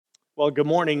Well, good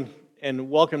morning and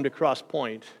welcome to Cross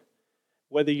Point.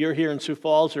 Whether you're here in Sioux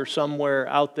Falls or somewhere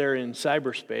out there in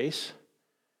cyberspace,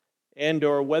 and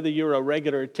or whether you're a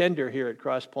regular attender here at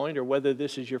Cross Point or whether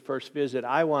this is your first visit,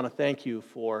 I want to thank you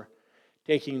for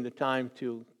taking the time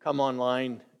to come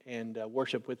online and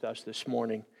worship with us this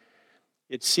morning.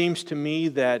 It seems to me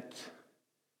that,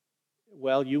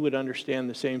 well, you would understand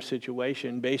the same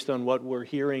situation based on what we're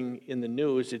hearing in the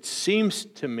news. It seems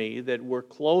to me that we're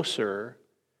closer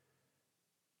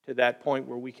to that point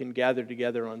where we can gather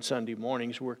together on Sunday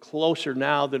mornings. We're closer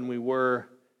now than we were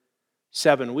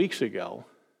 7 weeks ago,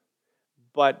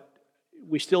 but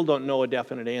we still don't know a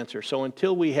definite answer. So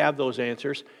until we have those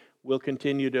answers, we'll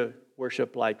continue to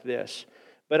worship like this.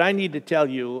 But I need to tell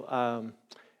you,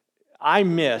 I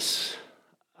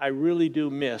really do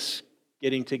miss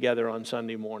getting together on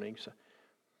Sunday mornings.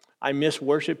 I miss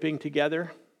worshiping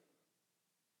together.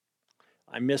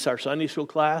 I miss our Sunday school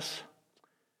class.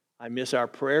 I miss our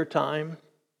prayer time.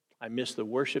 I miss the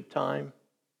worship time.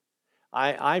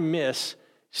 I miss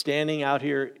standing out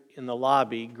here in the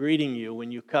lobby greeting you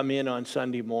when you come in on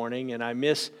Sunday morning, and I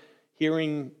miss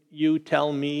hearing you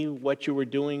tell me what you were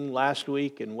doing last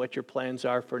week and what your plans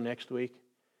are for next week.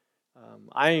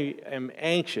 I am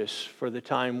anxious for the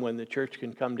time when the church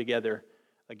can come together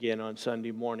again on Sunday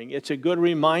morning. It's a good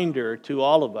reminder to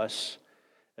all of us,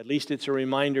 at least it's a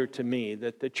reminder to me,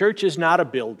 that the church is not a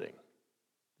building.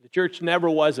 The church never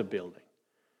was a building.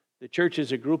 The church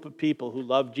is a group of people who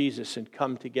love Jesus and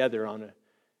come together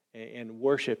and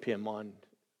worship Him on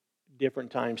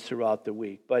different times throughout the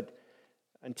week. But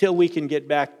until we can get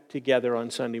back together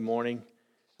on Sunday morning,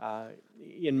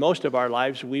 in most of our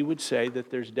lives, we would say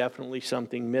that there's definitely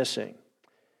something missing.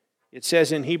 It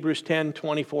says in Hebrews 10,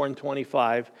 24 and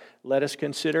 25, let us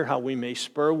consider how we may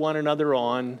spur one another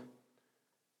on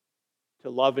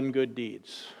to love and good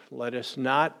deeds. Let us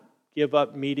not give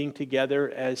up meeting together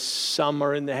as some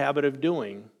are in the habit of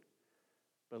doing,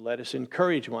 but let us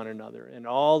encourage one another, and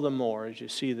all the more as you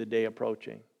see the day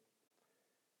approaching.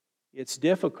 It's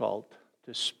difficult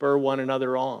to spur one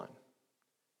another on,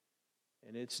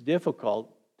 and it's difficult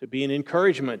to be an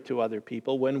encouragement to other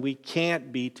people when we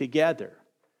can't be together.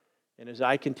 And as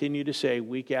I continue to say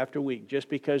week after week, just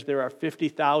because there are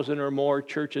 50,000 or more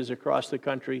churches across the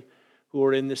country who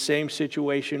are in the same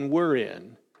situation we're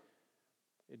in,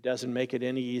 it doesn't make it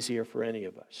any easier for any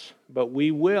of us. But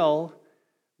we will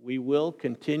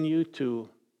continue to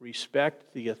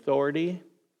respect the authority,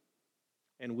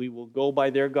 and we will go by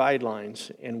their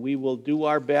guidelines, and we will do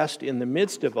our best in the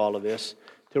midst of all of this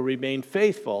to remain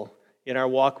faithful in our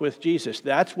walk with Jesus.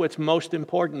 That's what's most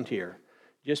important here.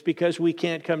 Just because we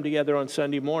can't come together on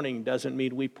Sunday morning doesn't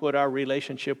mean we put our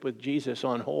relationship with Jesus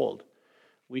on hold.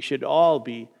 We should all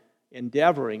be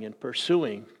endeavoring and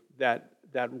pursuing that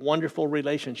wonderful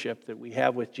relationship that we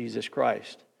have with Jesus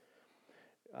Christ.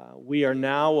 We are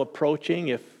now approaching,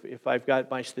 if I've got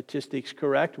my statistics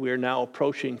correct, we are now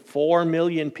approaching 4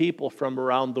 million people from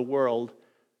around the world,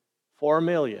 4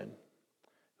 million,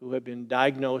 who have been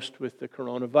diagnosed with the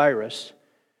coronavirus.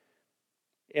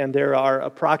 And there are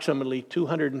approximately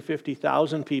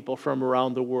 250,000 people from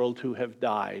around the world who have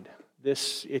died.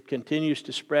 It continues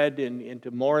to spread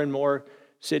into more and more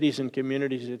cities and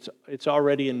communities. It's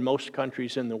already in most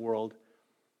countries in the world.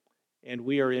 And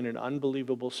we are in an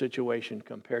unbelievable situation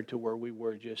compared to where we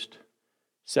were just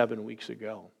 7 weeks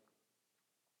ago.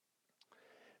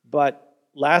 But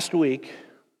last week,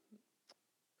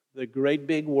 the great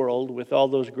big world with all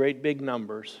those great big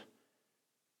numbers,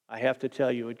 I have to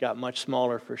tell you, it got much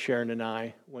smaller for Sharon and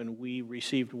I when we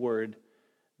received word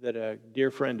that a dear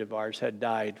friend of ours had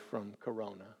died from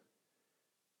corona.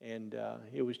 And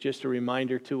it was just a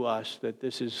reminder to us that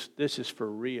this is for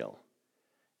real.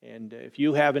 And if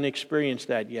you haven't experienced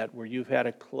that yet, where you've had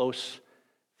a close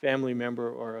family member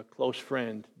or a close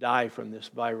friend die from this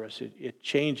virus, it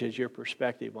changes your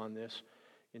perspective on this.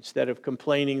 Instead of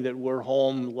complaining that we're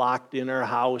home locked in our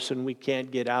house and we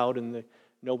can't get out and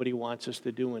nobody wants us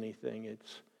to do anything,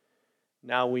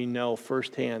 now we know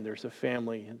firsthand there's a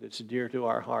family that's dear to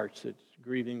our hearts that's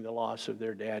grieving the loss of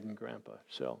their dad and grandpa.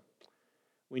 So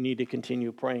we need to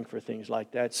continue praying for things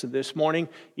like that. So this morning,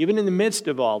 even in the midst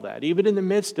of all that, even in the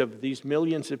midst of these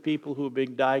millions of people who have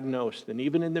been diagnosed, and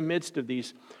even in the midst of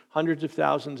these hundreds of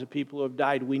thousands of people who have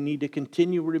died, we need to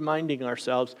continue reminding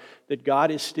ourselves that God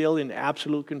is still in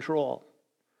absolute control.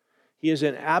 He is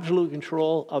in absolute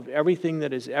control of everything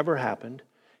that has ever happened.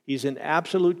 He's in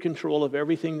absolute control of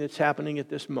everything that's happening at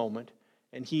this moment,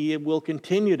 and He will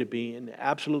continue to be in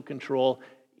absolute control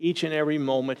each and every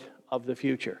moment of the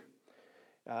future.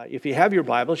 If you have your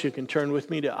Bibles, you can turn with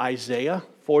me to Isaiah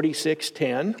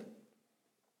 46:10.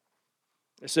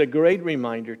 It's a great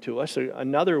reminder to us,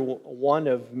 another one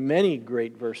of many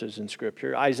great verses in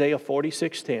Scripture, Isaiah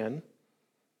 46:10,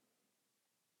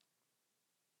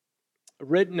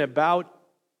 written about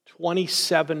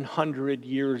 2,700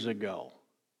 years ago.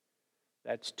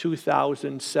 That's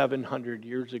 2,700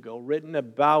 years ago, written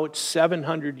about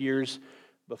 700 years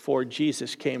before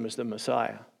Jesus came as the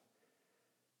Messiah.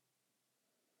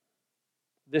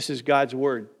 This is God's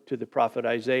word to the prophet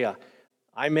Isaiah.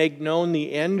 I make known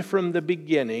the end from the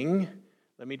beginning.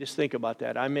 Let me just think about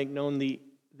that. I make known the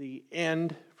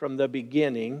end from the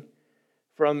beginning,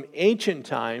 from ancient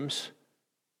times,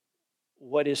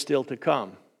 what is still to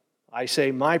come. I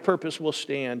say, my purpose will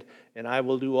stand, and I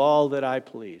will do all that I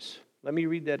please. Let me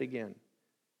read that again.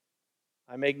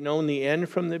 I make known the end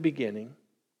from the beginning.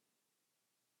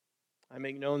 I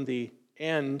make known the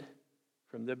end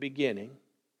from the beginning.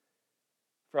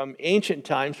 From ancient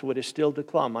times, what is still to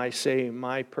come, I say,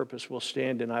 my purpose will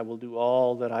stand and I will do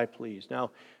all that I please.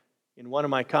 Now, in one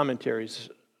of my commentaries,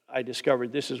 I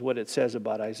discovered this is what it says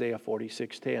about Isaiah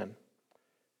 46:10.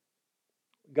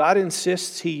 God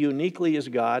insists he uniquely is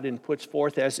God and puts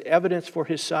forth as evidence for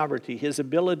his sovereignty, his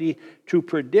ability to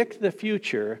predict the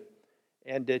future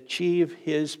and achieve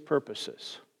his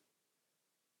purposes.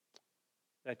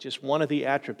 That's just one of the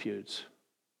attributes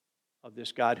of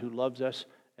this God who loves us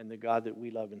and the God that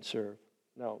we love and serve.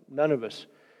 No, none of us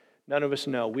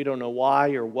know. We don't know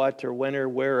why or what or when or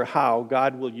where or how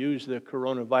God will use the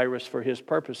coronavirus for his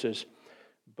purposes,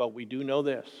 but we do know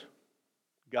this.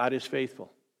 God is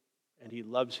faithful, and he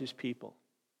loves his people,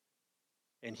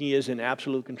 and he is in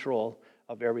absolute control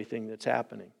of everything that's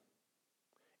happening.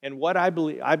 And what I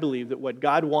believe that what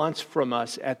God wants from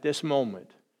us at this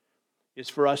moment is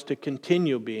for us to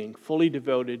continue being fully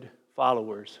devoted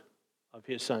followers of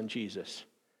his Son, Jesus.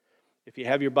 If you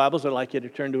have your Bibles, I'd like you to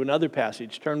turn to another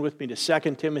passage. Turn with me to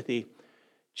 2 Timothy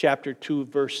chapter 2,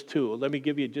 verse 2. Let me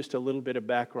give you just a little bit of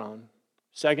background.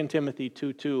 2 Timothy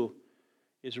 2:2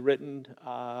 is written,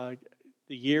 the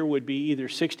year would be either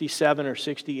 67 or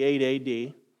 68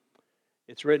 A.D.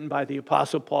 It's written by the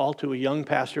Apostle Paul to a young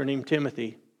pastor named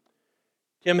Timothy.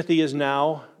 Timothy is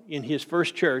now in his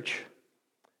first church,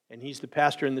 and he's the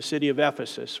pastor in the city of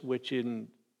Ephesus, which in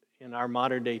our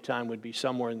modern day time would be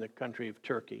somewhere in the country of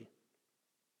Turkey.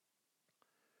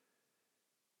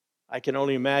 I can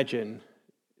only imagine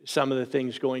some of the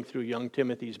things going through young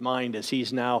Timothy's mind as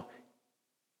he's now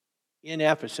in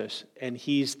Ephesus and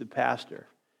he's the pastor.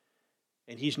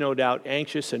 And he's no doubt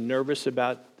anxious and nervous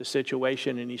about the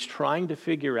situation, and he's trying to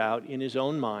figure out in his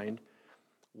own mind,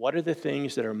 what are the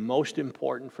things that are most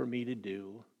important for me to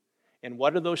do? And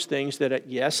what are those things that,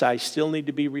 yes, I still need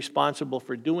to be responsible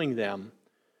for doing them,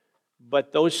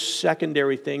 but those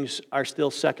secondary things are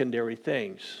still secondary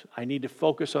things. I need to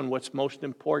focus on what's most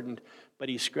important, but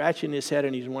he's scratching his head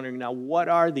and he's wondering, now, what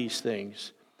are these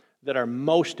things that are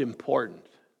most important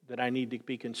that I need to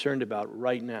be concerned about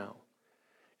right now?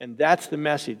 And that's the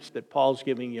message that Paul's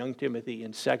giving young Timothy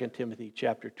in 2 Timothy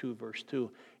chapter 2, verse 2.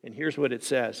 And here's what it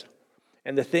says.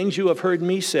 And the things you have heard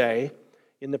me say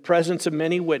in the presence of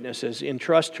many witnesses,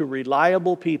 entrust to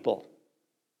reliable people.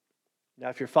 Now,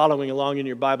 if you're following along in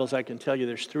your Bibles, I can tell you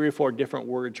there's 3 or 4 different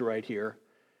words right here.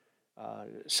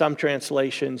 Some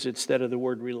translations, instead of the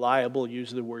word reliable, use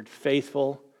the word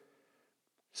faithful.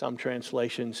 Some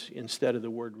translations, instead of the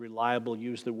word reliable,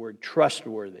 use the word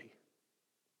trustworthy.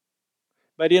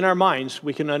 But in our minds,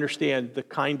 we can understand the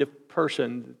kind of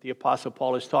person that the Apostle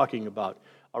Paul is talking about.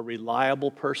 A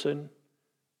reliable person,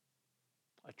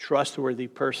 a trustworthy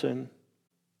person,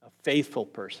 a faithful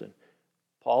person.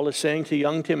 Paul is saying to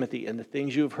young Timothy, and the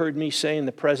things you have heard me say in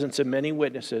the presence of many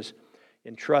witnesses,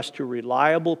 entrust to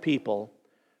reliable people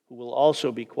who will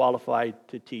also be qualified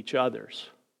to teach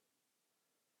others.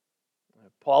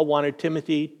 Paul wanted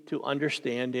Timothy to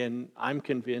understand, and I'm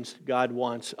convinced God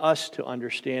wants us to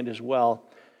understand as well,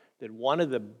 that one of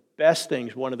the best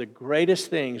things, one of the greatest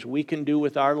things we can do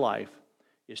with our life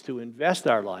is to invest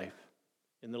our life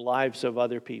in the lives of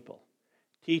other people,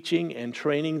 teaching and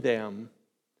training them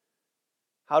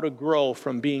how to grow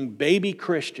from being baby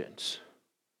Christians,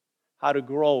 how to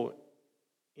grow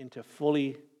into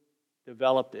fully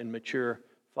developed and mature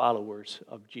followers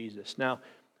of Jesus. Now,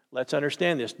 let's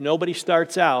understand this. Nobody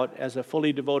starts out as a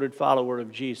fully devoted follower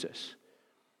of Jesus.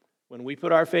 When we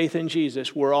put our faith in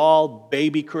Jesus, we're all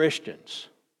baby Christians.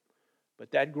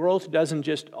 But that growth doesn't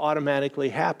just automatically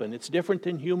happen. It's different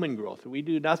than human growth. We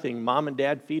do nothing. Mom and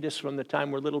dad feed us from the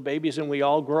time we're little babies and we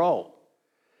all grow.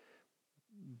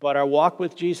 But our walk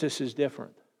with Jesus is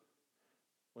different.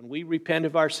 When we repent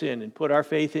of our sin and put our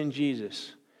faith in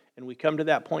Jesus, and we come to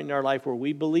that point in our life where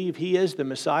we believe he is the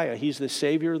Messiah, he's the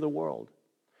Savior of the world,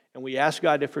 and we ask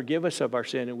God to forgive us of our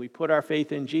sin, and we put our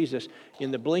faith in Jesus,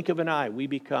 in the blink of an eye, we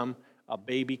become a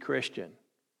baby Christian.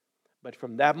 But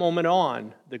from that moment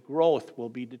on, the growth will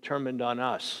be determined on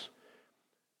us.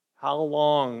 How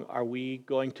long are we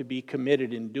going to be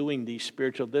committed in doing these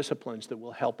spiritual disciplines that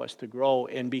will help us to grow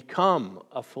and become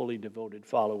a fully devoted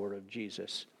follower of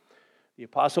Jesus? The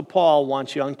Apostle Paul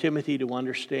wants young Timothy to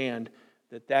understand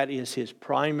that that is his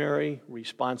primary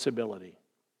responsibility.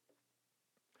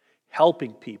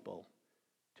 Helping people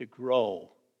to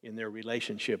grow in their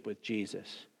relationship with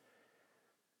Jesus.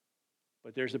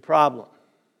 But there's a problem.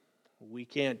 We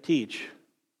can't teach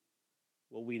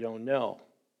what we don't know.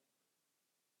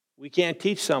 We can't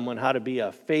teach someone how to be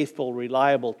a faithful,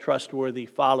 reliable, trustworthy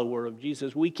follower of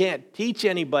Jesus. We can't teach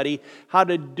anybody how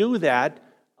to do that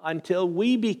until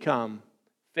we become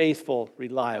faithful,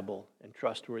 reliable, and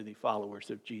trustworthy followers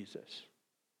of Jesus.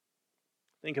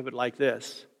 Think of it like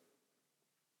this.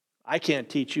 I can't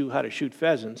teach you how to shoot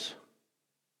pheasants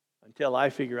until I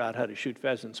figure out how to shoot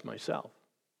pheasants myself.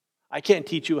 I can't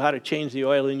teach you how to change the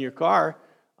oil in your car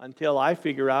until I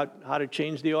figure out how to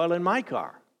change the oil in my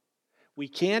car. We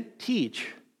can't teach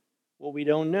what we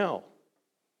don't know.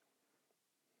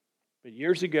 But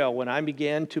years ago, when I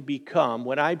began to become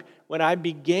what I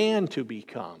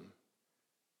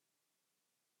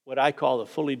call a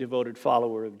fully devoted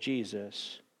follower of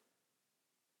Jesus,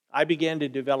 I began to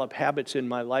develop habits in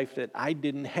my life that I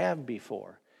didn't have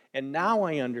before. And now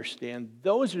I understand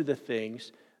those are the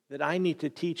things that I need to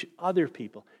teach other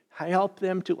people. I help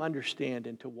them to understand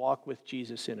and to walk with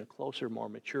Jesus in a closer, more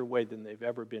mature way than they've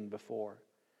ever been before.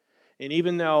 And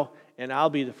even though, and I'll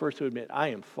be the first to admit, I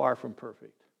am far from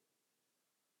perfect.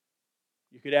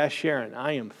 You could ask Sharon,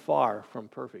 I am far from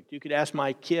perfect. You could ask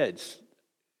my kids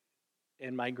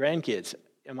and my grandkids,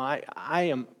 I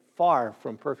am far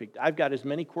from perfect. I've got as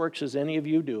many quirks as any of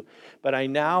you do, but I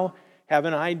now have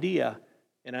an idea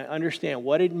and I understand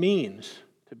what it means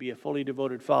to be a fully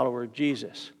devoted follower of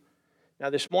Jesus. Now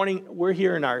this morning we're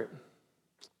here in our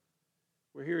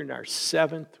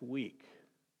 7th week.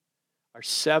 Our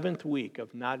 7th week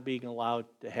of not being allowed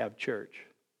to have church.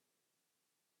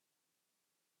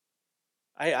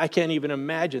 I can't even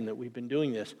imagine that we've been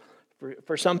doing this.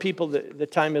 For some people, the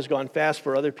time has gone fast.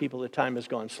 For other people, the time has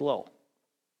gone slow.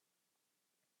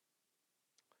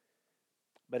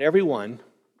 But everyone,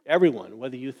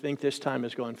 whether you think this time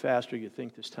has gone fast or you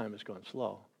think this time has gone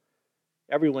slow,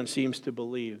 everyone seems to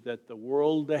believe that the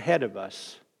world ahead of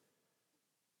us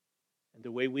and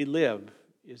the way we live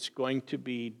is going to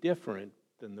be different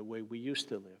than the way we used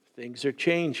to live. Things are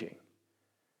changing.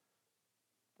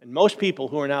 And most people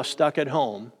who are now stuck at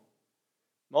home,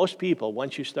 most people,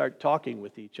 once you start talking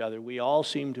with each other, we all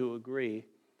seem to agree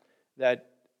that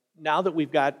now that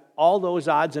we've got all those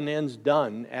odds and ends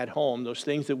done at home, those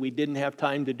things that we didn't have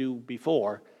time to do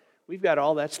before, we've got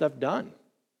all that stuff done.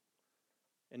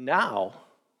 And now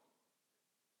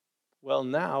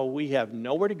we have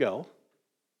nowhere to go,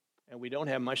 and we don't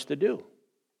have much to do.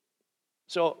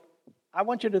 So I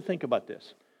want you to think about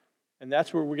this. And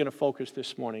that's where we're going to focus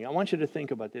this morning. I want you to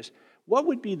think about this. What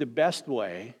would be the best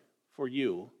way for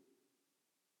you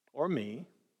or me?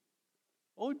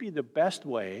 What would be the best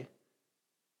way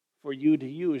for you to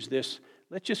use this,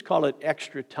 let's just call it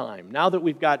extra time? Now that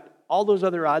we've got all those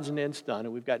other odds and ends done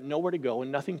and we've got nowhere to go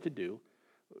and nothing to do,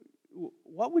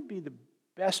 what would be the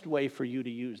best way for you to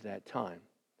use that time?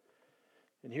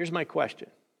 And here's my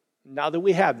question. Now that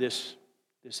we have this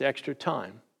extra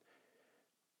time,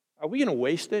 are we going to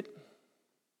waste it?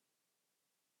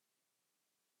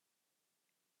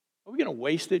 Are we going to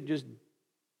waste it just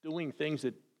doing things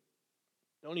that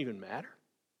don't even matter?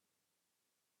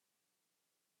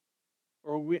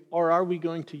 Or are we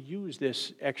going to use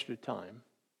this extra time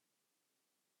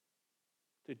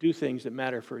to do things that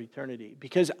matter for eternity?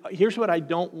 Because here's what I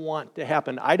don't want to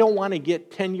happen. I don't want to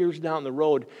get 10 years down the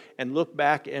road and look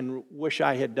back and wish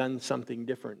I had done something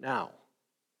different now.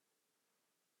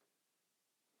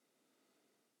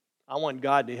 I want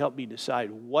God to help me decide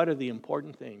what are the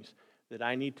important things that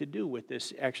I need to do with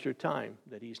this extra time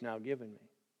that He's now given me.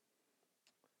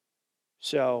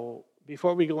 So,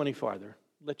 before we go any farther,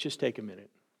 let's just take a minute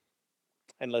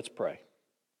and let's pray.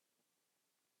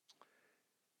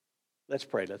 Let's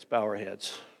pray. Let's bow our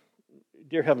heads.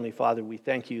 Dear Heavenly Father, we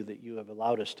thank you that you have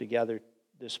allowed us to gather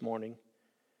this morning.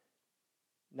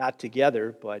 Not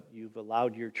together, but you've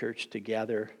allowed your church to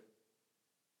gather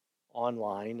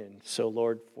online. And so,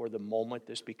 Lord, for the moment,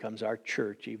 this becomes our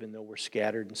church, even though we're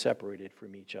scattered and separated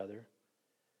from each other.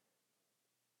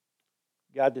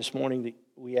 God, this morning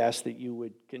we ask that you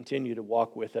would continue to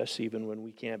walk with us even when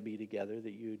we can't be together,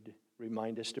 that you'd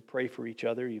remind us to pray for each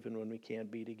other even when we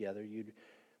can't be together. You'd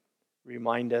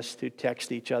Remind us to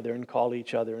text each other and call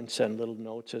each other and send little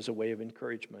notes as a way of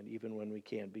encouragement, even when we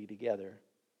can't be together.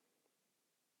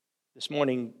 This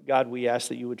morning, God, we ask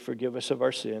that you would forgive us of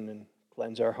our sin and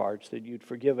cleanse our hearts, that you'd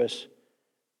forgive us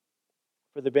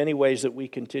for the many ways that we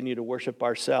continue to worship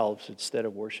ourselves instead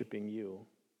of worshiping you.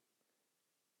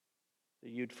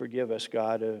 That you'd forgive us,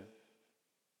 God, of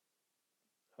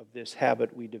this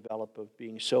habit we develop of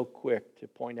being so quick to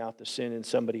point out the sin in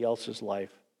somebody else's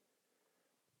life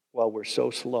while we're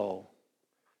so slow,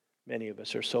 many of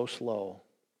us are so slow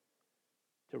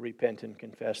to repent and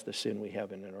confess the sin we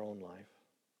have in our own life.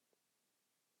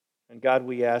 And God,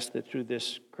 we ask that through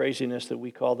this craziness that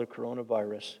we call the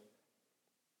coronavirus,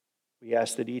 we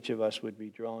ask that each of us would be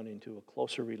drawn into a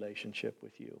closer relationship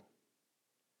with you.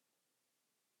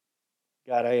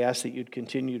 God, I ask that you'd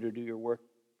continue to do your work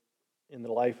in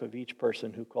the life of each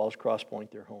person who calls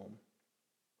Crosspoint their home.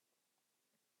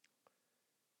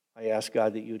 I ask,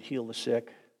 God, that you'd heal the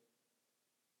sick,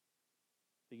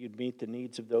 that you'd meet the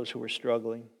needs of those who are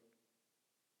struggling,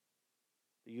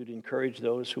 that you'd encourage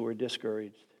those who are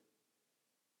discouraged,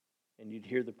 and you'd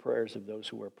hear the prayers of those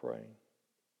who are praying.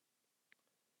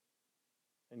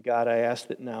 And God, I ask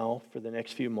that now, for the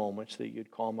next few moments, that you'd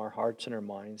calm our hearts and our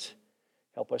minds.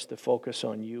 Help us to focus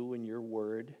on you and your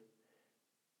word.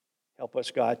 Help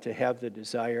us, God, to have the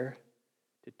desire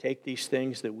to take these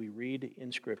things that we read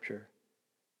in Scripture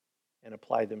and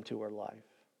apply them to our life.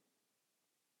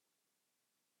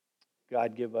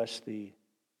 God, give us the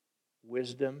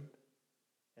wisdom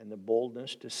and the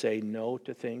boldness to say no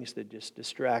to things that just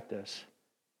distract us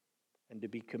and to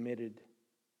be committed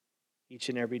each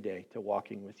and every day to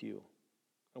walking with you.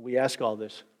 And we ask all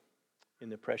this in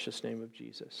the precious name of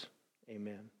Jesus.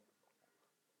 Amen.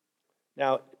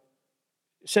 Now,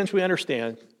 since we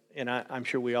understand, and I'm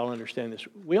sure we all understand this,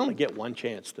 we only get one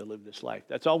chance to live this life.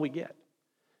 That's all we get.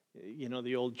 You know,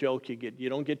 the old joke, you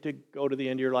don't get to go to the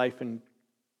end of your life and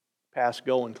pass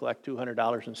go and collect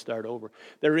 $200 and start over.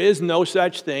 There is no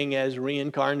such thing as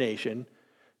reincarnation.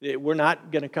 We're not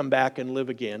going to come back and live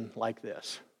again like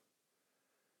this.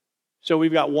 So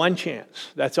we've got one chance.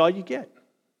 That's all you get.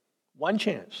 One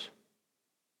chance.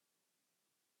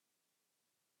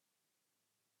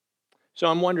 So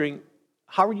I'm wondering,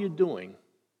 how are you doing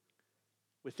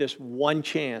with this one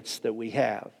chance that we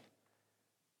have?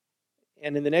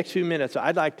 And in the next few minutes,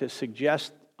 I'd like to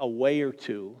suggest a way or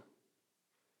two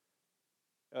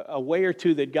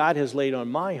that God has laid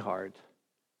on my heart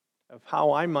of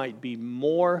how I might be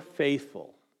more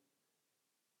faithful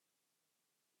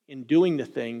in doing the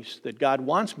things that God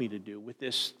wants me to do with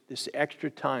this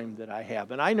extra time that I have.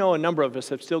 And I know a number of us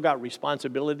have still got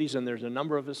responsibilities, and there's a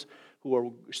number of us who are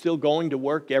still going to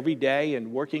work every day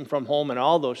and working from home and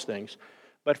all those things.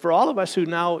 But for all of us who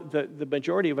now, the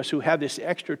majority of us who have this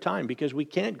extra time because we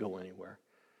can't go anywhere,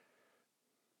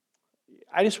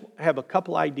 I just have a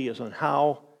couple ideas on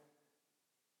how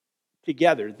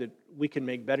together that we can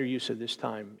make better use of this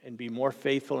time and be more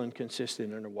faithful and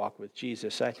consistent in our walk with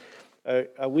Jesus.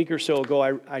 A week or so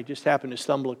ago, I just happened to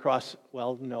stumble across,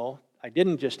 well, no, I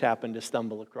didn't just happen to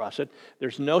stumble across it.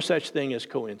 There's no such thing as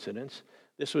coincidence.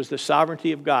 This was the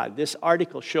sovereignty of God. This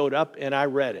article showed up and I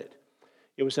read it.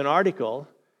 It was an article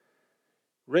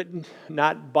written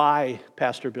not by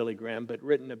Pastor Billy Graham, but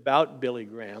written about Billy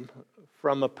Graham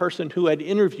from a person who had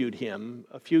interviewed him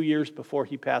a few years before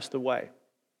he passed away.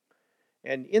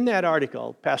 And in that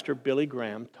article, Pastor Billy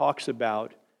Graham talks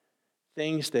about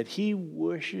things that he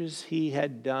wishes he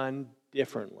had done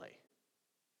differently.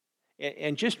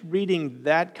 And just reading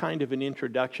that kind of an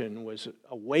introduction was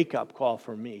a wake-up call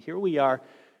for me. Here we are.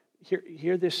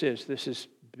 Here this is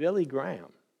Billy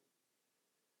Graham.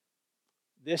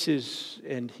 This is,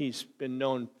 and he's been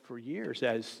known for years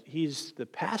as he's the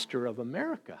pastor of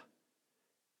America.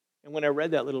 And when I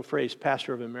read that little phrase,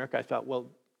 pastor of America, I thought, well,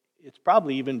 it's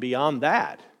probably even beyond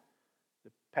that.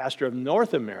 The pastor of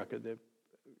North America.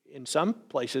 In some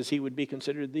places, he would be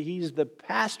considered he's the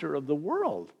pastor of the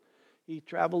world. He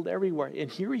traveled everywhere.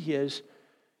 And here he is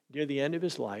near the end of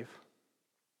his life.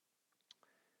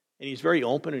 And he's very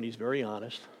open and he's very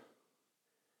honest.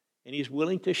 And he's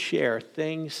willing to share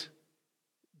things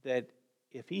that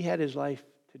if he had his life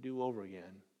to do over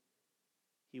again,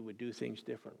 he would do things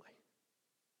differently.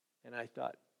 And I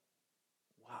thought,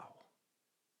 wow.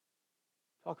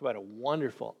 Talk about a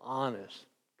wonderful, honest,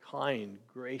 kind,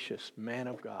 gracious man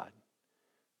of God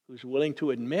who's willing to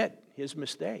admit his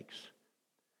mistakes.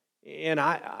 And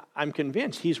I'm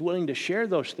convinced he's willing to share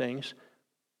those things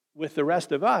with the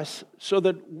rest of us so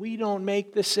that we don't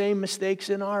make the same mistakes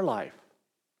in our life.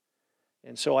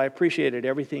 And so I appreciated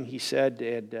everything he said.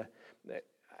 And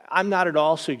I'm not at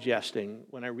all suggesting,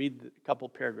 when I read a couple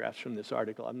paragraphs from this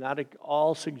article, I'm not at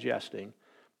all suggesting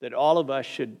that all of us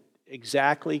should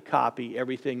exactly copy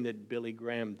everything that Billy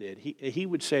Graham did. He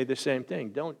would say the same thing.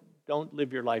 Don't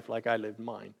live your life like I lived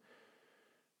mine.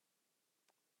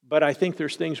 But I think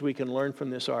there's things we can learn from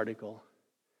this article,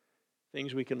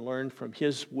 things we can learn from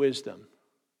his wisdom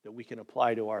that we can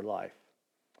apply to our life.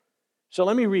 So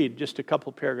let me read just a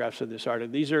couple paragraphs of this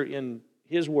article. These are in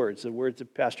his words, the words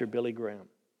of Pastor Billy Graham.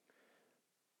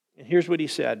 And here's what he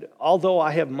said: although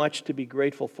I have much to be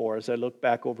grateful for as I look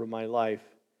back over my life,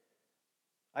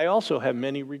 I also have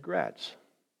many regrets.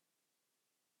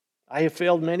 I have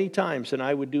failed many times, and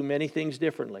I would do many things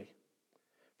differently.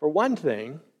 For one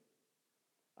thing,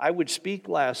 I would speak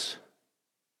less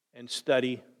and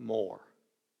study more.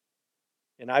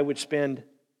 And I would spend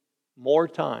more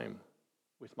time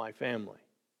with my family.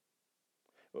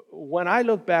 When I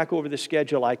look back over the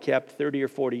schedule I kept 30 or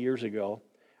 40 years ago,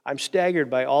 I'm staggered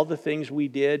by all the things we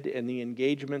did and the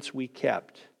engagements we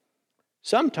kept.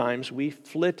 Sometimes we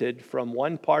flitted from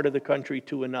one part of the country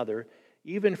to another,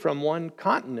 even from one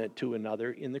continent to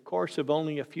another, in the course of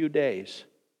only a few days.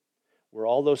 Were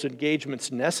all those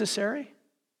engagements necessary?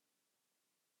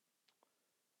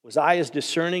 Was I as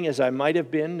discerning as I might have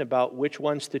been about which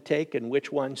ones to take and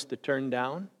which ones to turn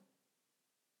down?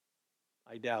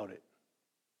 I doubt it.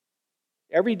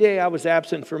 Every day I was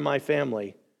absent from my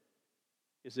family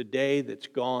is a day that's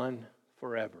gone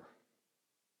forever.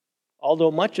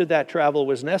 Although much of that travel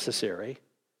was necessary,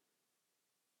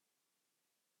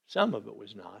 some of it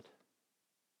was not.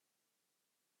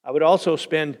 I would also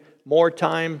spend more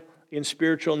time in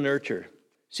spiritual nurture,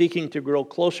 seeking to grow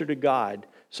closer to God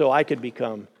so I could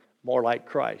become more like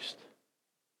Christ.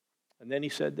 And then he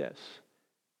said this: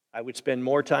 I would spend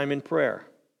more time in prayer,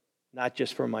 not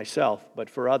just for myself,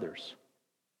 but for others.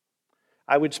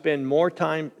 I would spend more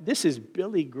time, this is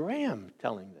Billy Graham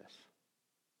telling this.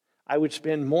 I would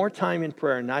spend more time in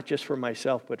prayer, not just for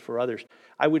myself, but for others.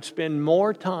 I would spend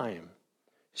more time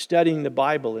studying the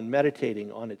Bible and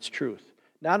meditating on its truth,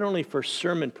 not only for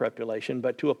sermon preparation,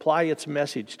 but to apply its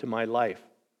message to my life.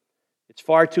 It's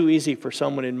far too easy for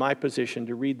someone in my position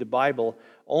to read the Bible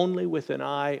only with an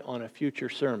eye on a future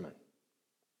sermon,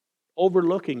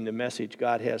 overlooking the message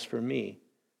God has for me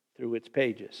through its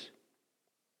pages.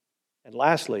 And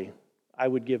lastly, I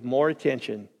would give more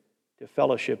attention to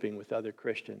fellowshipping with other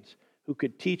Christians who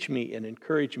could teach me and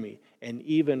encourage me and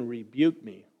even rebuke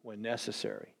me when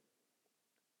necessary.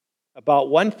 About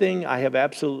one thing I have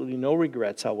absolutely no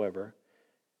regrets, however,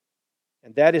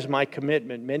 and that is my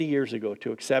commitment many years ago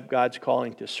to accept God's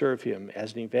calling to serve Him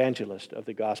as an evangelist of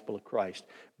the gospel of Christ.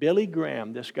 Billy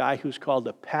Graham, this guy who's called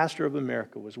the pastor of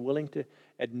America, was willing to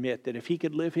admit that if he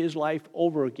could live his life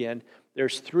over again,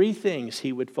 there's three things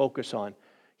he would focus on.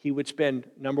 He would spend,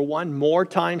 number one, more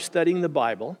time studying the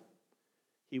Bible.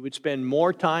 He would spend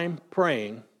more time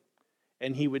praying.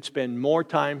 And he would spend more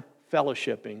time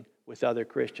fellowshipping with other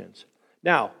Christians.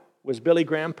 Now, was Billy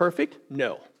Graham perfect?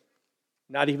 No.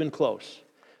 Not even close.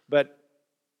 But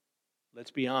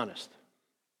let's be honest.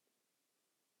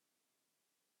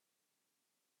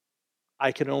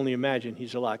 I can only imagine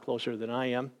he's a lot closer than I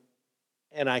am.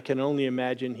 And I can only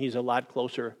imagine he's a lot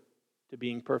closer to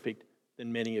being perfect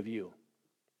than many of you.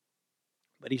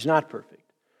 But he's not perfect.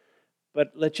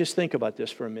 But let's just think about this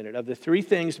for a minute. Of the three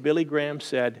things Billy Graham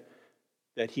said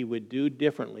that he would do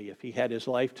differently if he had his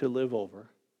life to live over,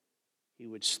 he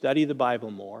would study the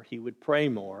Bible more, he would pray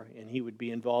more, and he would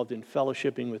be involved in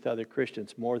fellowshipping with other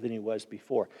Christians more than he was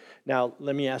before. Now,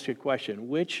 let me ask you a question.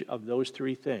 Which of those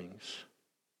three things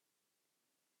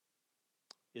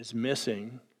is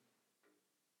missing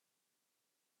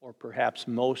or perhaps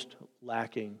most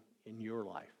lacking in your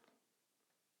life?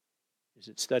 Is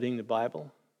it studying the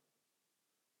Bible?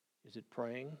 Is it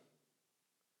praying?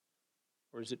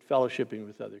 Or is it fellowshipping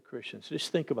with other Christians?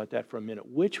 Just think about that for a minute.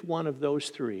 Which one of those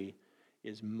three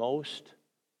is most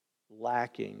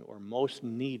lacking or most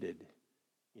needed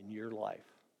in your life?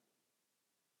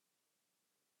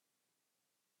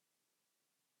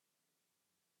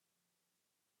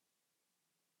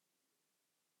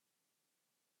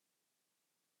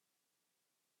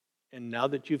 And now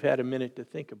that you've had a minute to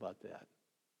think about that,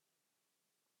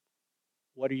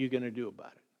 what are you going to do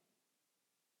about it?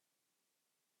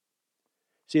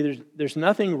 See, there's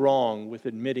nothing wrong with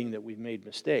admitting that we've made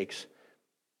mistakes,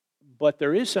 but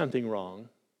there is something wrong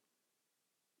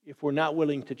if we're not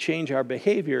willing to change our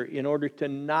behavior in order to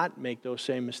not make those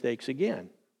same mistakes again.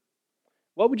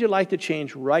 What would you like to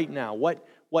change right now?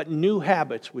 What new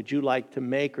habits would you like to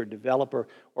make or develop,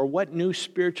 or what new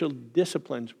spiritual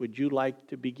disciplines would you like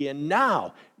to begin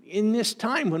now, in this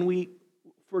time when we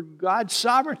for God's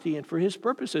sovereignty and for His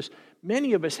purposes.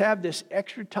 Many of us have this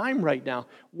extra time right now.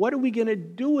 What are we going to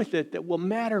do with it that will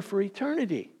matter for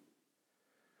eternity?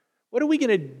 What are we going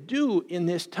to do in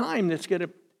this time that's going to,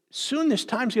 soon this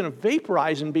time's going to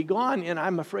vaporize and be gone, and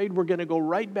I'm afraid we're going to go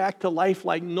right back to life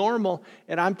like normal.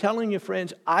 And I'm telling you,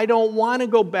 friends, I don't want to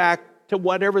go back to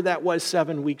whatever that was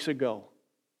 7 weeks ago.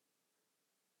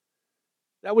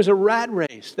 That was a rat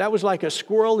race. That was like a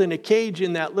squirrel in a cage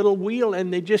in that little wheel,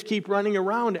 and they just keep running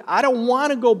around. I don't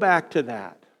want to go back to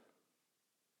that.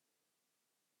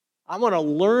 I want to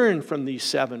learn from these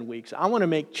 7 weeks. I want to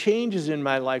make changes in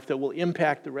my life that will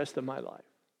impact the rest of my life.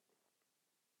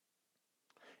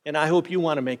 And I hope you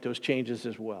want to make those changes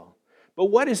as well. But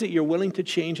what is it you're willing to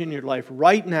change in your life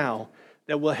right now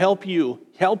that will help you?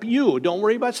 Help you. Don't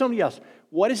worry about somebody else.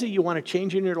 What is it you want to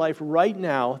change in your life right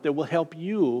now that will help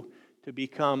you to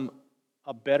become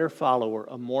a better follower,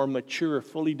 a more mature,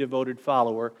 fully devoted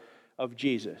follower of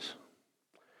Jesus?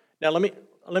 Now,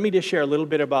 let me just share a little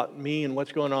bit about me and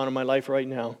what's going on in my life right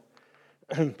now.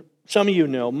 Some of you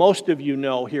know, most of you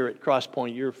know here at Cross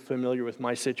Point, you're familiar with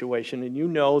my situation, and you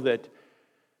know that,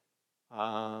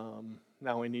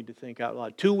 now we need to think out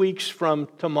loud, 2 weeks from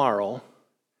tomorrow,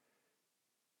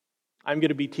 I'm going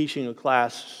to be teaching a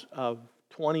class of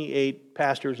 28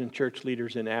 pastors and church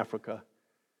leaders in Africa.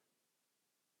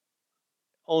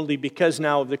 Only because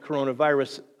now of the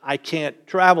coronavirus, I can't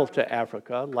travel to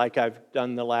Africa like I've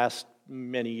done the last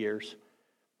many years.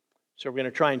 So we're going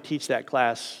to try and teach that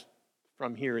class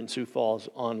from here in Sioux Falls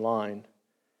online.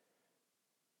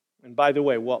 And by the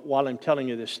way, while I'm telling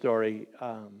you this story,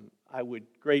 I would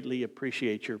greatly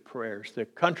appreciate your prayers. The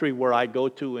country where I go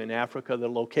to in Africa, the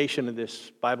location of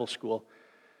this Bible school,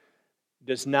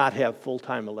 does not have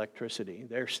full-time electricity.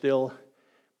 They're still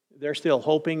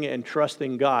hoping and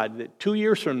trusting God that 2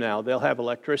 years from now they'll have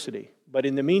electricity. But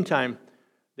in the meantime,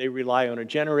 they rely on a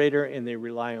generator and they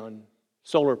rely on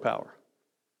solar power.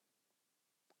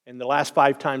 And the last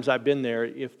 5 times I've been there,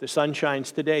 if the sun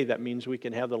shines today, that means we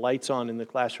can have the lights on in the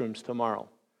classrooms tomorrow.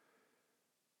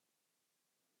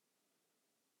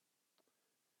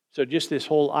 So just this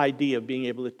whole idea of being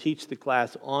able to teach the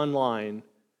class online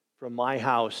from my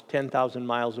house 10,000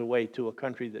 miles away to a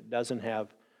country that doesn't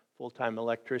have full-time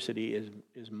electricity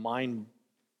is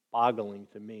mind-boggling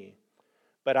to me.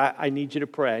 But I need you to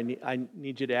pray. I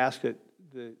need you to ask that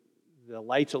the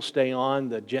lights will stay on,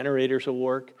 the generators will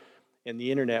work, and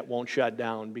the internet won't shut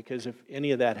down, because if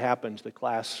any of that happens, the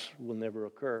class will never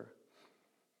occur.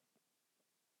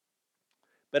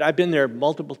 But I've been there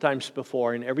multiple times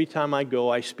before, and every time I go,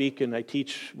 I speak and I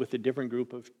teach with a different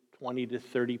group of 20 to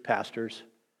 30 pastors,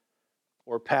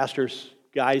 or pastors,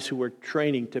 guys who are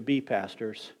training to be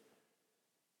pastors.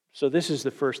 So this is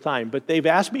the first time. But they've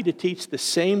asked me to teach the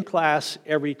same class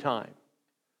every time.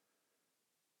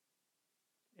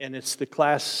 And the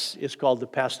class is called the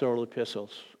Pastoral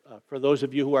Epistles. For those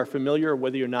of you who are familiar, or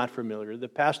whether you're not familiar, the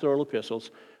Pastoral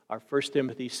Epistles are 1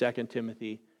 Timothy, 2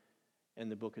 Timothy,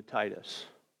 and the book of Titus.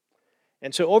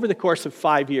 And so over the course of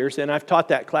 5 years, and I've taught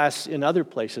that class in other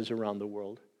places around the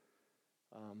world,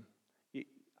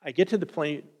 I get to the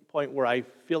point where I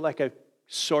feel like I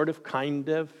sort of, kind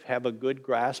of, have a good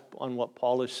grasp on what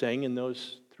Paul is saying in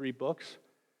those 3 books.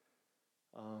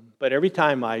 But every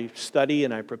time I study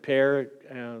and I prepare,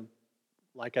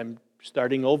 like I'm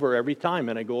starting over every time,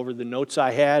 and I go over the notes I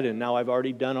had, and now I've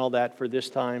already done all that for this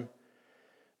time.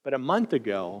 But a month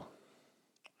ago,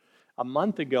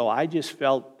 I just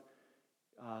felt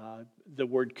the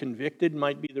word convicted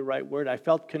might be the right word. I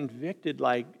felt convicted,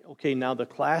 like, okay, now the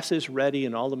class is ready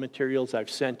and all the materials I've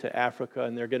sent to Africa,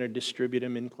 and they're going to distribute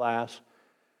them in class.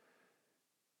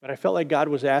 But I felt like God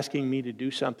was asking me to do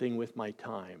something with my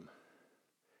time,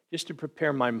 just to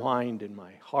prepare my mind and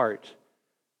my heart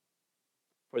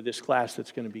for this class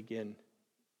that's going to begin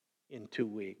in 2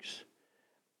 weeks.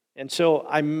 And so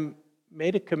I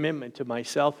made a commitment to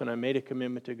myself, and I made a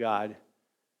commitment to God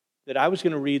that I was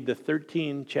going to read the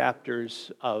 13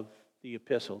 chapters of the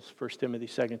epistles, 1 Timothy,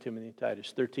 2 Timothy, and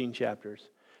Titus, 13 chapters.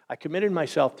 I committed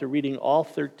myself to reading all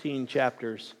 13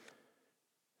 chapters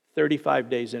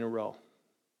 35 days in a row.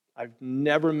 I've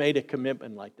never made a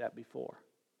commitment like that before.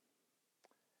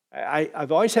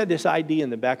 I've always had this idea in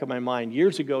the back of my mind.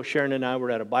 Years ago, Sharon and I were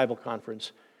at a Bible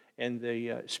conference, and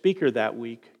the speaker that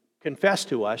week confessed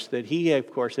to us that he,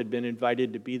 of course, had been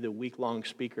invited to be the week-long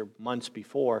speaker months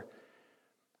before,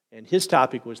 and his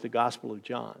topic was the Gospel of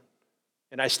John.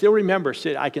 And I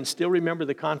can still remember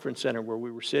the conference center where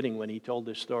we were sitting when he told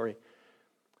this story.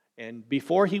 And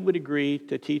before he would agree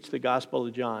to teach the Gospel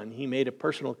of John, he made a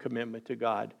personal commitment to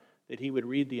God that he would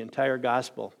read the entire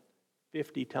Gospel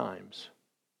 50 times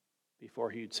before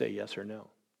he would say yes or no.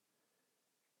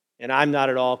 And I'm not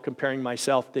at all comparing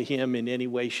myself to him in any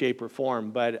way, shape, or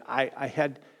form, but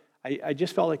I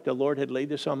just felt like the Lord had laid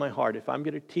this on my heart. If I'm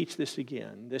going to teach this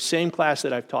again, the same class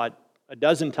that I've taught a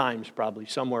dozen times probably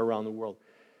somewhere around the world,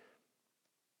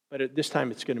 but at this time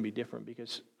it's going to be different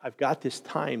because I've got this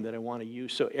time that I want to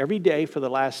use. So every day for the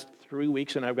last 3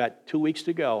 weeks, and I've got 2 weeks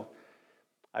to go,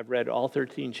 I've read all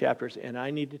 13 chapters, and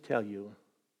I need to tell you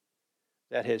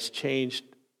that has changed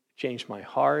my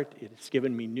heart. It's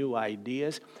given me new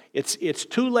ideas. It's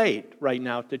too late right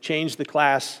now to change the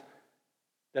class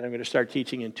that I'm going to start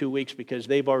teaching in 2 weeks because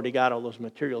they've already got all those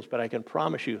materials. But I can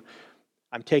promise you,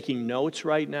 I'm taking notes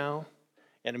right now,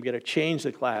 and I'm going to change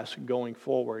the class going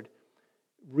forward.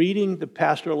 Reading the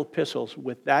pastoral epistles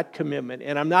with that commitment,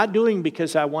 and I'm not doing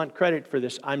because I want credit for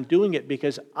this. I'm doing it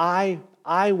because I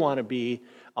want to be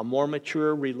a more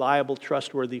mature, reliable,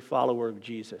 trustworthy follower of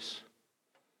Jesus.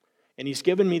 And he's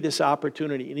given me this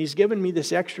opportunity, and he's given me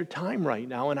this extra time right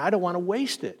now, and I don't want to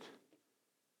waste it.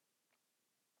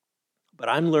 But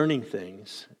I'm learning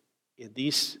things in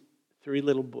these 3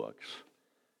 little books.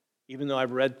 Even though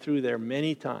I've read through there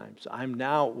many times, I'm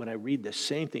now, when I read the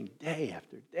same thing day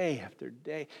after day after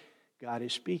day, God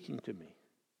is speaking to me.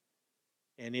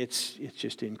 And it's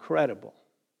just incredible.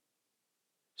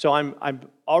 So I'm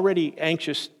already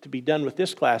anxious to be done with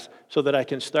this class so that I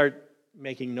can start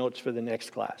making notes for the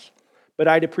next class. But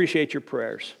I'd appreciate your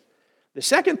prayers. The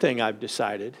second thing I've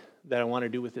decided that I want to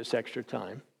do with this extra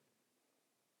time,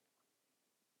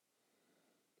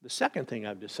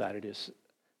 is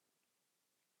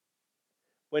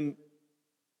when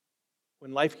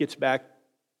life gets back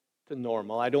to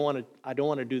normal, I don't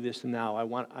want to do this now.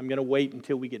 I'm going to wait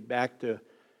until we get back to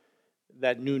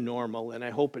that new normal, and I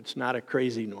hope it's not a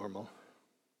crazy normal.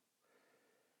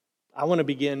 I want to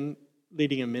begin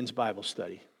leading a men's Bible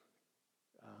study.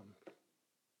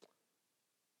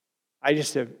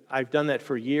 I've done that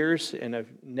for years, and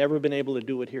I've never been able to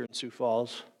do it here in Sioux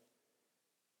Falls.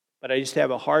 But I just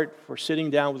have a heart for sitting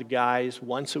down with guys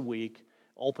once a week,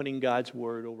 opening God's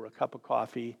Word over a cup of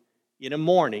coffee in a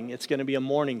morning. It's going to be a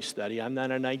morning study. I'm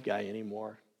not a night guy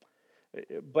anymore.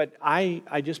 But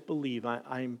I just believe,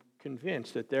 I'm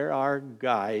convinced that there are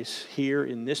guys here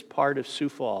in this part of Sioux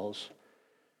Falls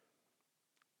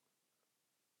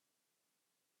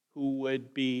who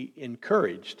would be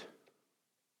encouraged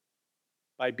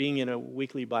by being in a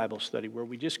weekly Bible study where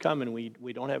we just come and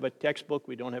we don't have a textbook,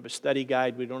 we don't have a study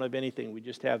guide, we don't have anything. We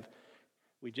just have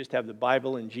the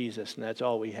Bible and Jesus, and that's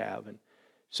all we have. And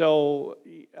so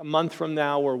a month from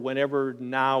now, or whenever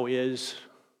now is,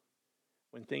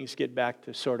 when things get back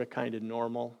to sort of kind of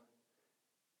normal,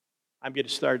 I'm going to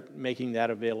start making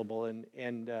that available. And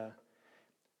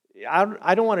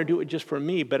I don't want to do it just for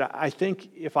me, but I think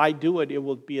if I do it, it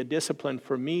will be a discipline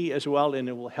for me as well, and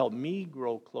it will help me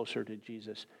grow closer to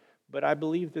Jesus. But I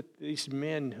believe that these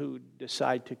men who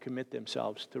decide to commit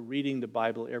themselves to reading the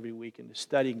Bible every week and to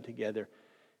studying together,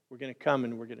 we're going to come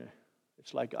and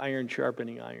it's like iron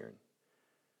sharpening iron.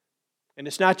 And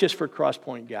it's not just for Cross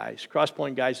Point guys. Cross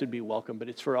Point guys would be welcome, but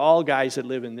it's for all guys that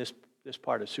live in this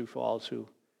part of Sioux Falls who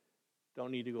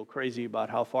don't need to go crazy about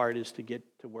how far it is to get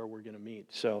to where we're going to meet.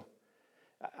 So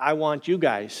I want you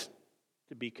guys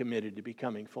to be committed to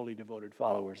becoming fully devoted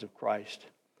followers of Christ.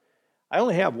 I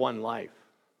only have one life,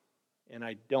 and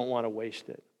I don't want to waste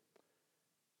it.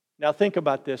 Now think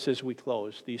about this as we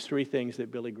close, these 3 things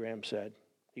that Billy Graham said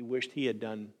he wished he had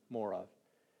done more of.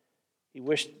 He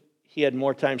wished he had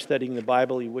more time studying the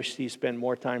Bible. He wished he spent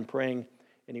more time praying,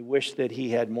 and he wished that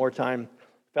he had more time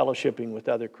fellowshipping with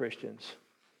other Christians.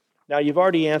 Now, you've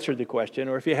already answered the question,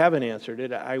 or if you haven't answered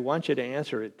it, I want you to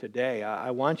answer it today.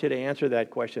 I want you to answer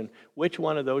that question. Which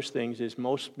one of those things is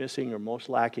most missing or most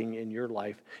lacking in your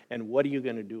life, and what are you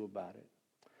going to do about it?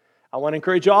 I want to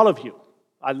encourage all of you.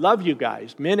 I love you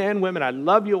guys, men and women. I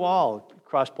love you all,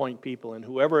 Cross Point people, and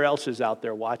whoever else is out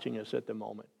there watching us at the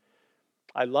moment.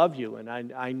 I love you, and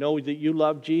I know that you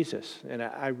love Jesus, and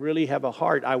I really have a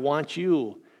heart. I want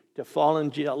you to fall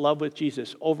in love with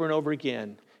Jesus over and over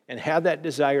again, and have that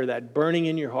desire, that burning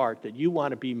in your heart, that you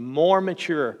want to be more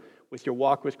mature with your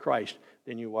walk with Christ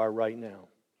than you are right now.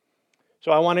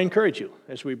 So I want to encourage you,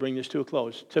 as we bring this to a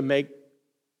close, to make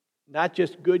not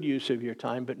just good use of your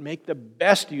time, but make the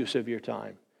best use of your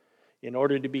time in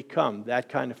order to become that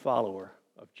kind of follower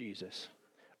of Jesus.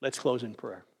 Let's close in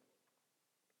prayer.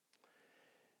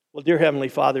 Well, dear Heavenly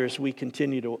Father, as we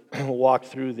continue to walk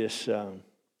through this,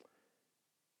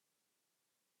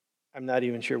 I'm not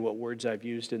even sure what words I've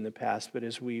used in the past, but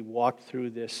as we walk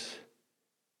through this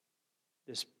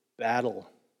battle,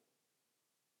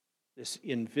 this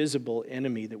invisible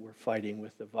enemy that we're fighting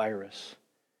with the virus,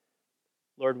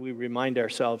 Lord, we remind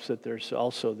ourselves that there's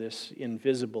also this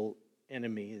invisible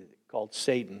enemy called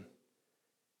Satan,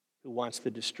 who wants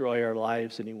to destroy our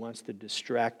lives, and he wants to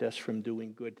distract us from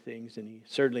doing good things, and he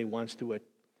certainly wants to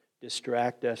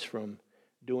distract us from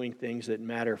doing things that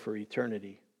matter for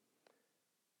eternity.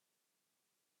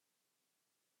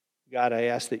 God, I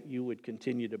ask that you would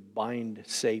continue to bind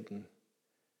Satan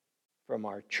from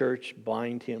our church,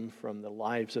 bind him from the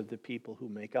lives of the people who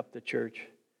make up the church.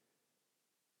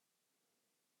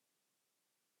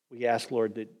 We ask,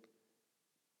 Lord, that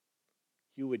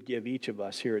you would give each of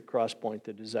us here at Crosspoint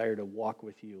the desire to walk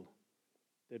with you,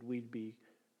 that we'd be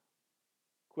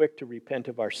quick to repent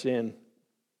of our sin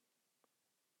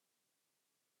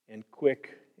and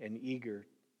quick and eager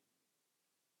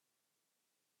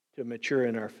to mature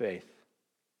in our faith.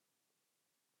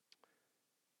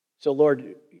 So,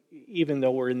 Lord, even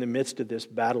though we're in the midst of this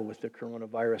battle with the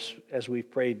coronavirus, as we've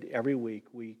prayed every week,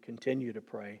 we continue to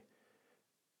pray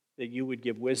that you would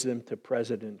give wisdom to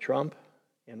President Trump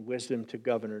and wisdom to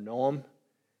Governor Noem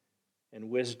and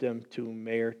wisdom to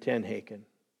Mayor Tenhaken.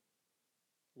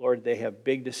 Lord, they have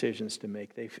big decisions to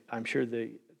make. I'm sure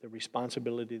the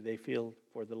responsibility they feel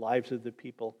for the lives of the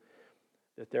people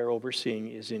that they're overseeing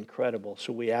is incredible.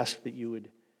 So we ask that you would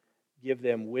give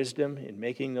them wisdom in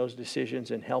making those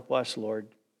decisions and help us, Lord,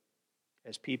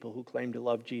 as people who claim to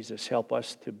love Jesus, help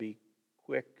us to be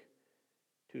quick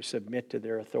to submit to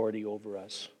their authority over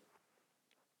us.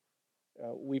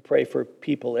 We pray for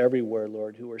people everywhere,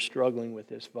 Lord, who are struggling with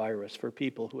this virus, for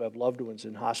people who have loved ones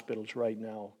in hospitals right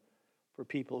now, for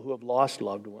people who have lost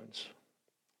loved ones.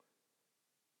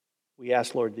 We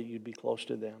ask, Lord, that you'd be close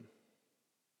to them,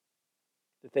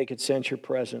 that they could sense your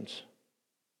presence,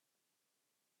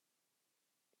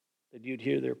 that you'd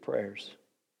hear their prayers,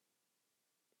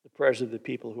 the prayers of the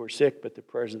people who are sick, but the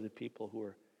prayers of the people who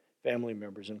are family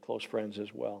members and close friends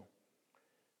as well.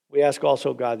 We ask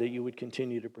also, God, that you would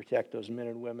continue to protect those men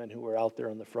and women who are out there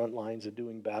on the front lines of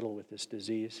doing battle with this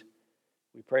disease.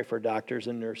 We pray for doctors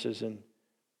and nurses and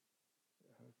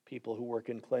people who work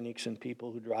in clinics and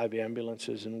people who drive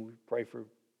ambulances, and we pray for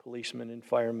policemen and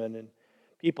firemen and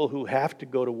people who have to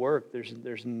go to work.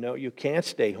 You can't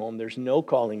stay home. There's no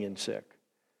calling in sick.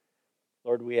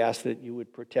 Lord, we ask that you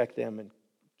would protect them and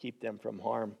keep them from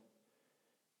harm.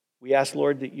 We ask,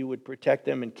 Lord, that you would protect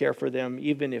them and care for them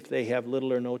even if they have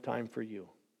little or no time for you.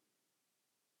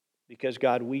 Because,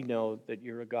 God, we know that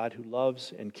you're a God who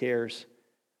loves and cares.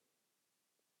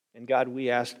 And, God,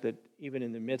 we ask that even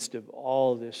in the midst of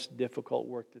all this difficult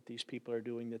work that these people are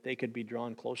doing, that they could be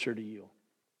drawn closer to you.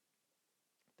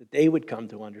 That they would come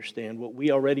to understand what we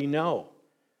already know,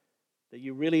 that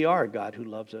you really are a God who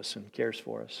loves us and cares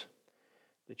for us,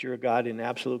 that you're a God in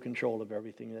absolute control of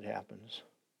everything that happens.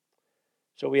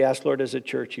 So we ask, Lord, as a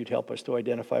church, you'd help us to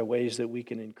identify ways that we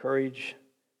can encourage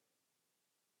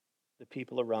the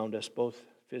people around us, both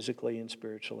physically and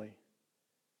spiritually.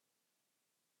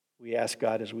 We ask,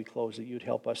 God, as we close, that you'd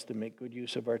help us to make good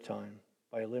use of our time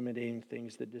by eliminating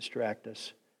things that distract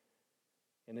us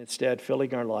and instead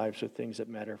filling our lives with things that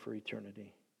matter for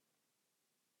eternity.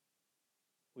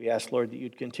 We ask, Lord, that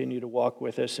you'd continue to walk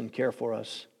with us and care for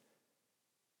us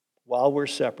while we're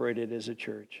separated as a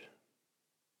church.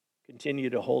 Continue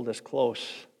to hold us close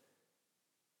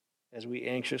as we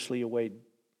anxiously await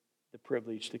the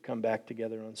privilege to come back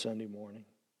together on Sunday morning.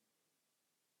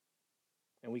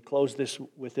 And we close this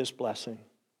with this blessing.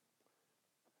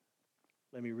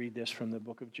 Let me read this from the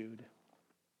book of Jude.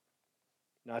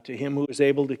 Now to him who is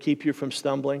able to keep you from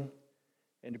stumbling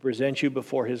and to present you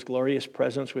before his glorious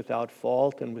presence without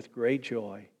fault and with great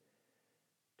joy,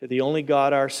 to the only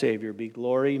God, our Savior, be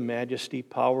glory, majesty,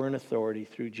 power, and authority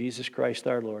through Jesus Christ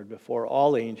our Lord, before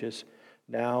all ages,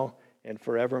 now and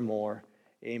forevermore.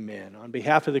 Amen. On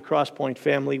behalf of the Crosspoint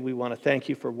family, we want to thank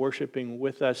you for worshiping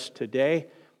with us today,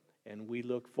 and we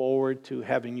look forward to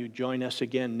having you join us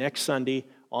again next Sunday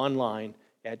online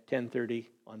at 10:30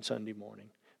 on Sunday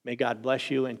morning. May God bless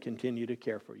you and continue to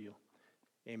care for you.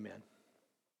 Amen.